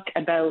talk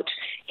about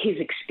his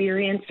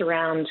experience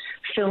around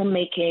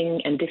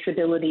filmmaking and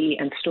disability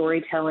and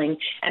storytelling,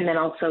 and then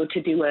also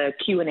to do a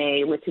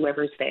Q&A with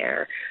whoever's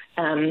there.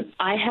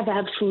 I have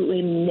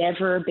absolutely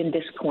never been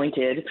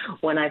disappointed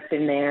when I've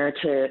been there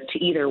to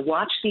either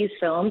watch these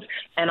films,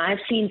 and I've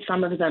seen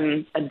some of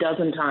them a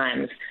dozen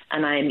times,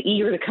 and I'm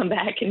eager to come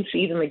back and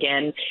see them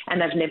again,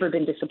 and I've never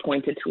been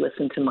disappointed to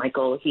listen to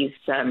Michael. He's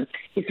a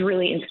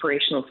really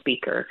inspirational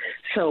speaker.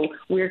 So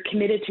we're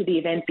committed to the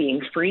event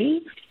being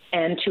free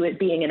and to it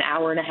being an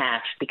hour and a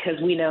half, because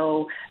we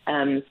know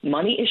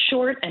money is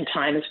short and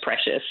time is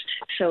precious.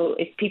 So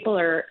if people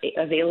are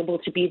available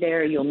to be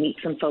there, you'll meet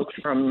some folks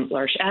from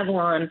L'Arche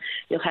Avalon.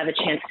 You'll have a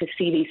chance to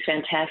see these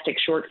fantastic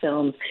short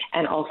films,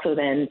 and also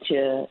then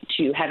to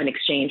have an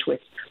exchange with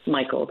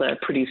Michael, the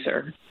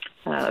producer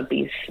of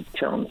these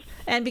films.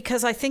 And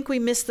because I think we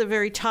missed the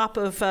very top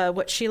of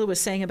what Sheila was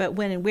saying about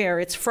when and where,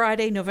 it's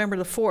Friday, November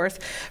the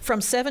 4th,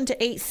 from 7 to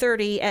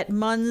 8:30 at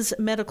Munns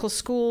Medical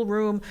School,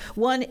 room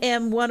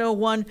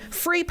 1M101.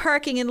 Free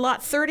parking in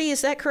lot 30,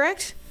 is that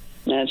correct?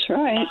 That's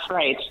right. That's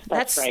right.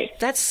 That's right.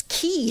 That's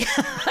key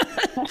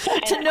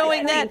to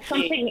knowing that.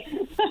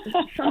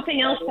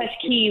 Something else that's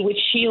key, which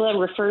Sheila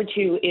referred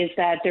to, is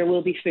that there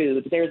will be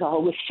food. There's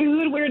always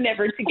food. We're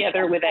never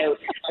together without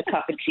a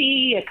cup of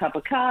tea, a cup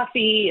of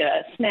coffee,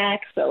 a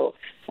snack. So,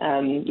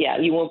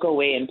 you won't go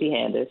away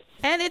empty-handed.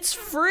 And it's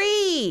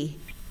free.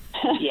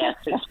 Yes,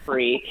 it's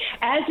free,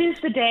 as is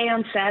the day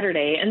on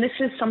Saturday. And this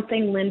is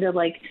something, Linda,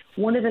 like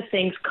one of the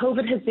things,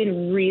 COVID has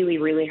been really,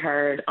 really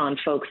hard on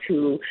folks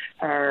who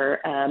are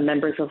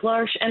members of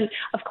L'Arche. And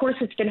of course,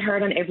 it's been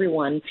hard on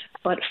everyone.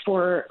 But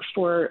for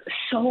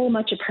so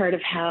much a part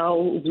of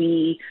how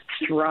we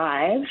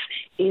thrive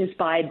is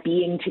by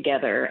being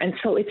together. And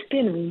so it's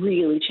been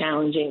really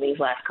challenging these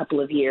last couple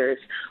of years,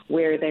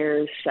 where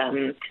there's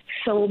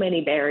so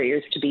many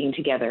barriers to being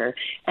together.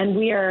 And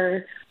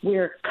we're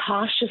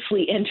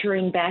cautiously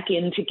entering back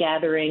into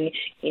gathering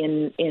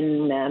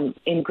in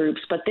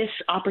groups. But this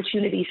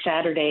opportunity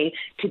Saturday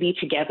to be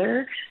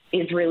together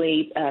is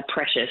really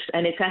precious.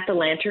 And it's at the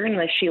Lantern,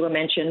 as Sheila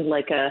mentioned,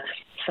 like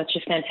such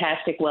a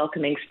fantastic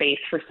welcoming space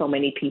for so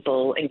many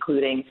people,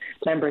 including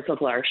members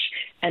of L'Arche.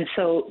 And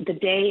so the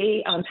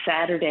day on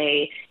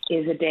Saturday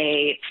is a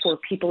day for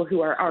people who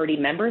are already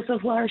members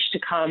of L'Arche to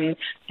come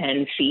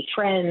and see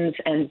friends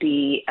and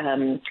be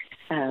and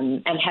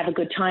have a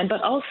good time,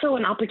 but also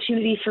an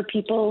opportunity for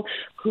people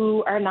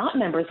who are not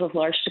members of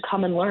L'Arche to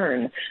come and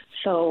learn.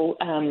 So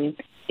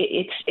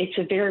it's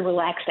a very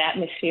relaxed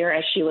atmosphere.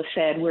 As Sheila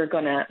said, we're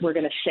gonna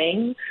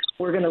sing.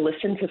 We're gonna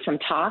listen to some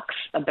talks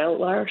about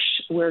L'Arche.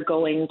 We're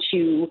going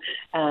to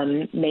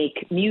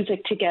make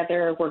music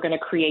together. We're gonna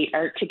create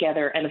art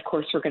together, and of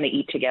course, we're gonna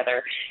eat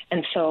together.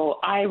 And so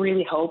I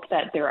really hope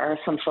that there are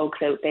some folks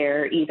out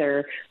there,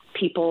 either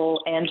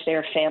people and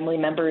their family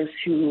members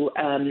who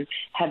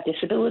have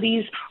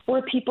disabilities,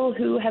 or people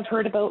who have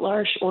heard about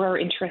L'Arche or are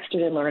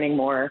interested in learning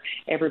more.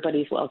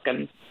 Everybody's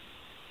welcome.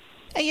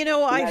 You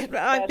know,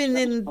 I've been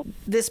in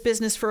this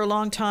business for a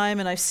long time,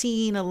 and I've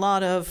seen a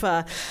lot of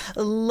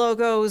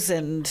logos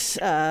and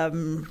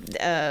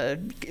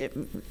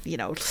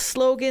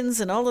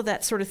slogans and all of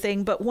that sort of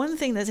thing. But one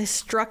thing that has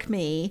struck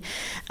me,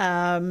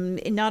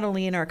 not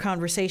only in our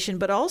conversation,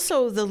 but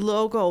also the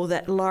logo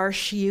that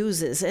L'Arche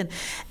uses,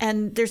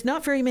 and there's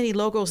not very many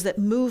logos that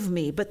move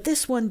me, but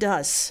this one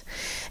does,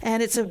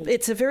 and it's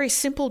a very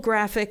simple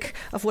graphic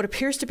of what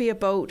appears to be a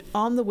boat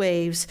on the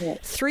waves,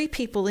 3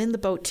 people in the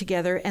boat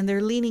together, and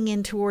they're leaning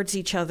in towards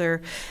each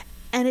other,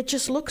 and it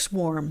just looks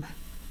warm.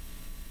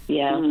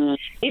 Yeah,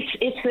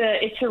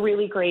 it's a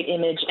really great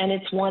image, and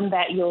it's one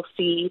that you'll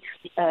see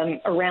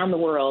around the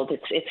world.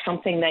 It's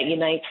something that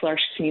unites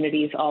L'Arche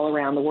communities all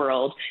around the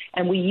world,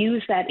 and we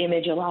use that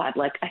image a lot.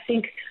 Like, I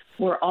think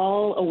we're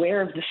all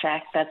aware of the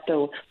fact that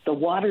the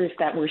waters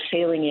that we're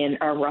sailing in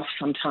are rough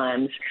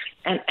sometimes.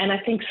 And I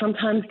think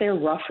sometimes they're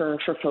rougher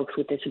for folks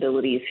with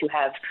disabilities who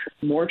have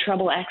more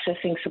trouble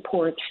accessing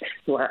supports,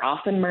 who are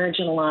often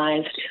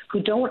marginalized,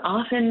 who don't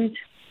often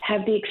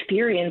have the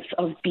experience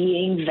of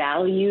being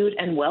valued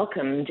and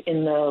welcomed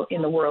in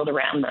the world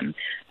around them.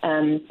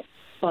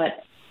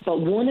 But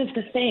But one of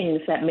the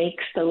things that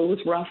makes those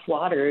rough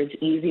waters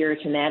easier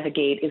to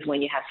navigate is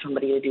when you have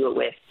somebody to do it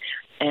with.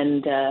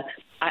 And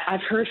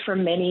I've heard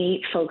from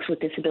many folks with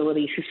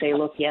disabilities who say,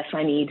 look, yes,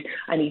 I need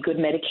good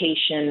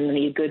medication, I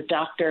need a good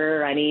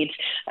doctor, I need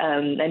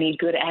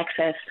good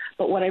access.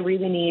 But what I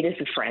really need is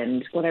a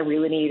friend. What I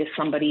really need is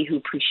somebody who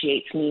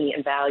appreciates me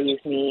and values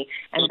me.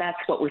 And that's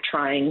what we're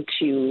trying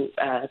to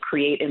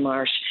create in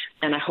L'Arche.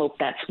 And I hope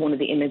that's one of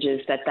the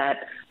images that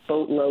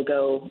boat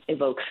logo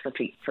evokes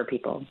for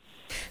people.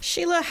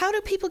 Sheila, how do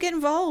people get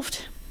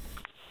involved?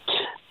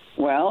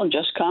 Well,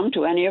 just come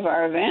to any of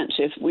our events.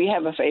 If we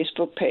have a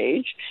Facebook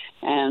page,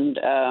 and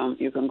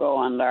you can go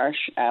on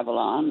L'Arche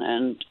Avalon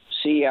and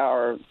see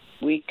our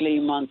weekly,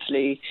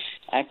 monthly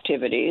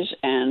activities,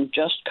 and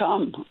just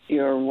come.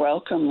 You're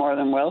welcome, more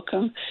than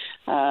welcome.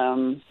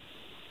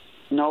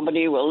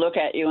 Nobody will look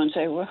at you and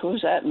say, well,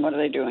 who's that and what are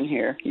they doing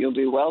here? You'll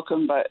be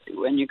welcome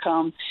when you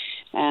come.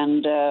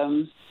 And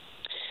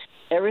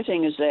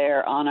everything is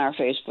there on our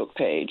Facebook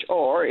page.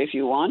 Or if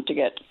you want to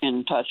get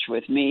in touch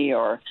with me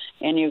or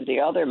any of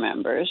the other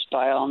members,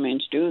 by all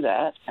means do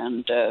that.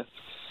 And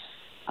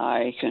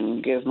I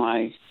can give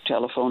my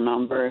telephone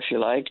number, if you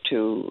like,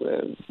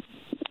 to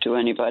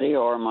anybody,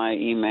 or my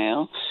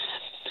email.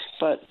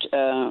 But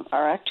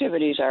our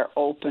activities are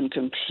open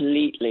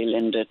completely,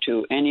 Linda,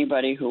 to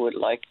anybody who would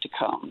like to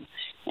come.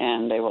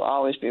 And they will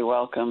always be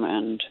welcome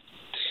and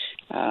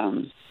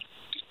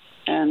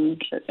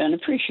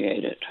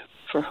appreciate it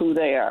for who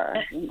they are.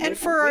 And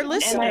for our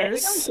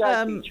listeners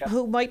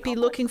who might be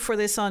looking for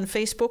this on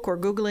Facebook or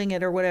Googling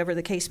it or whatever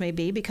the case may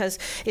be, because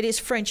it is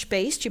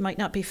French-based, you might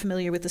not be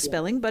familiar with the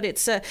spelling, but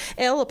it's L'Arche,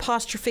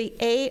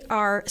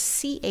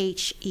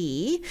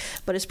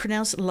 but it's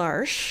pronounced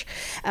L'Arche.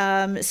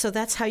 So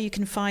that's how you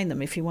can find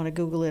them if you want to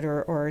Google it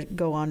or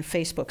go on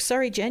Facebook.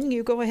 Sorry, Jen,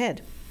 you go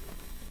ahead.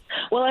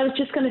 Well, I was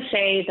just going to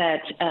say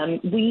that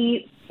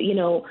we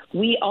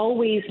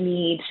always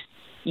need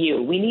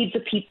you. We need the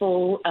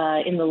people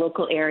in the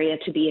local area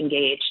to be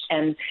engaged.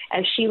 And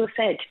as Sheila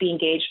said, to be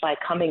engaged by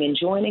coming and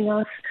joining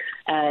us,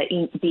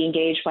 be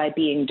engaged by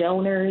being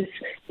donors,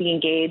 be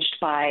engaged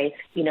by,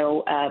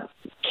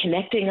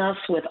 connecting us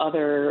with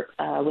other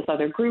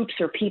groups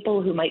or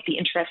people who might be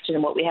interested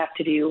in what we have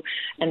to do.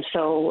 And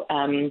so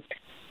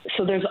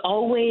there's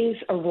always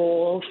a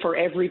role for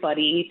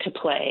everybody to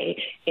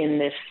play in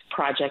this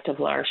project of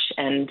L'Arche,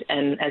 and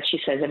as she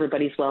says,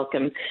 everybody's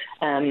welcome.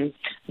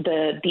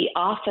 The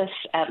office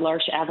at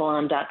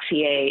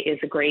larcheavalon.ca is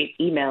a great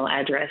email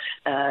address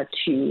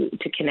to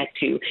connect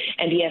to.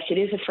 And yes, it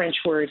is a French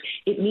word.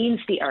 It means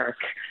the ark.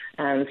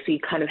 So you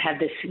kind of have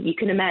this, you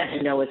can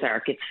imagine Noah's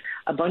Ark. It's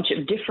a bunch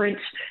of different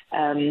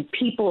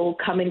people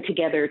coming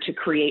together to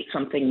create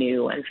something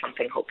new and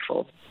something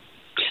hopeful.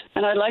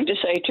 And I'd like to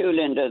say, too,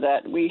 Linda,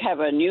 that we have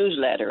a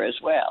newsletter as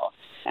well.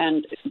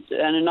 And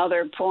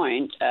another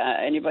point,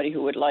 anybody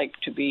who would like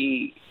to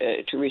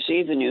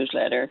receive the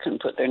newsletter can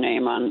put their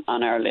name on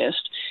our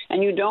list.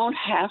 And you don't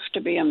have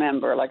to be a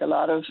member. Like a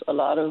lot of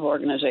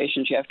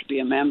organizations, you have to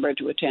be a member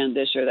to attend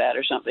this or that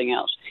or something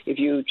else. If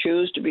you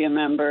choose to be a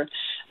member,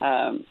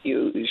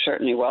 you're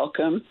certainly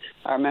welcome.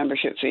 Our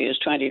membership fee is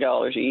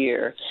 $20 a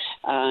year.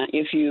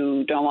 If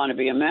you don't want to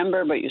be a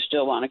member, but you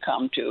still want to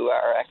come to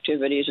our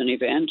activities and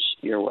events,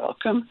 you're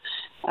welcome.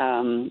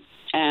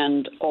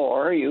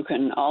 Or you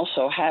can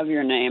also have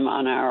your name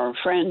on our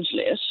friends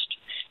list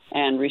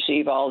and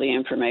receive all the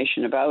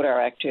information about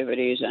our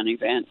activities and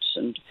events.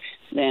 And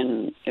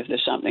then if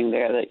there's something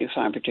there that you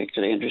find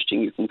particularly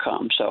interesting, you can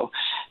come. So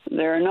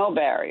there are no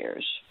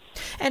barriers.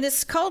 And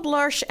it's called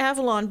L'Arche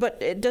Avalon,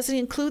 but does it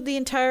include the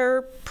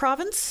entire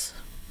province?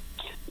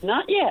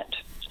 Not yet.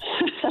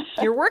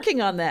 You're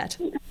working on that.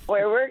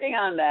 We're working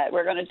on that.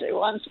 We're going to do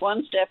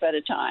one step at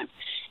a time.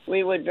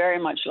 We would very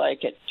much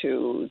like it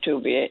to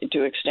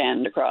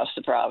extend across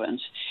the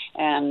province,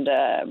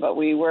 but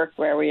we work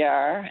where we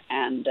are,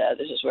 and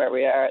this is where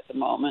we are at the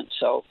moment.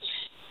 So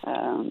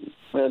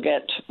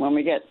when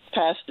we get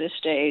past this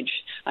stage,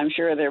 I'm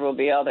sure there will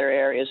be other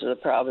areas of the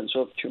province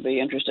which will be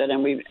interested,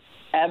 and we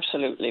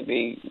absolutely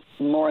be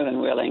more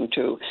than willing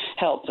to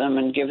help them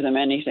and give them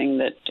any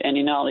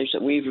knowledge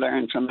that we've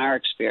learned from our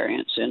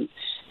experience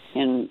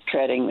in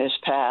treading this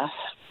path.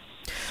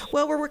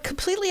 Well, we're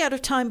completely out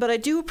of time, but I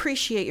do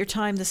appreciate your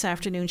time this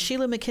afternoon.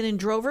 Sheila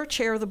McKinnon-Drover,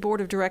 Chair of the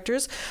Board of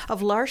Directors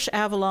of L'Arche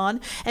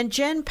Avalon, and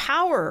Jen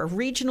Power,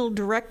 Regional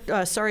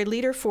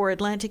Leader for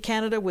Atlantic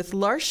Canada with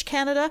L'Arche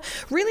Canada.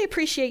 Really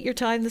appreciate your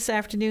time this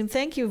afternoon.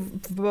 Thank you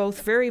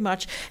both very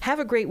much. Have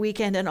a great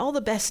weekend, and all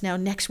the best now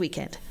next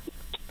weekend.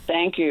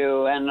 Thank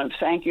you, and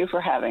thank you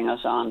for having us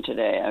on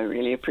today. I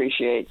really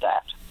appreciate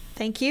that.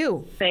 Thank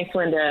you. Thanks,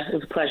 Linda. It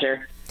was a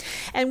pleasure.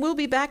 And we'll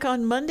be back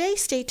on Monday.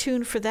 Stay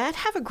tuned for that.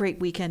 Have a great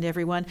weekend,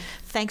 everyone.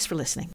 Thanks for listening.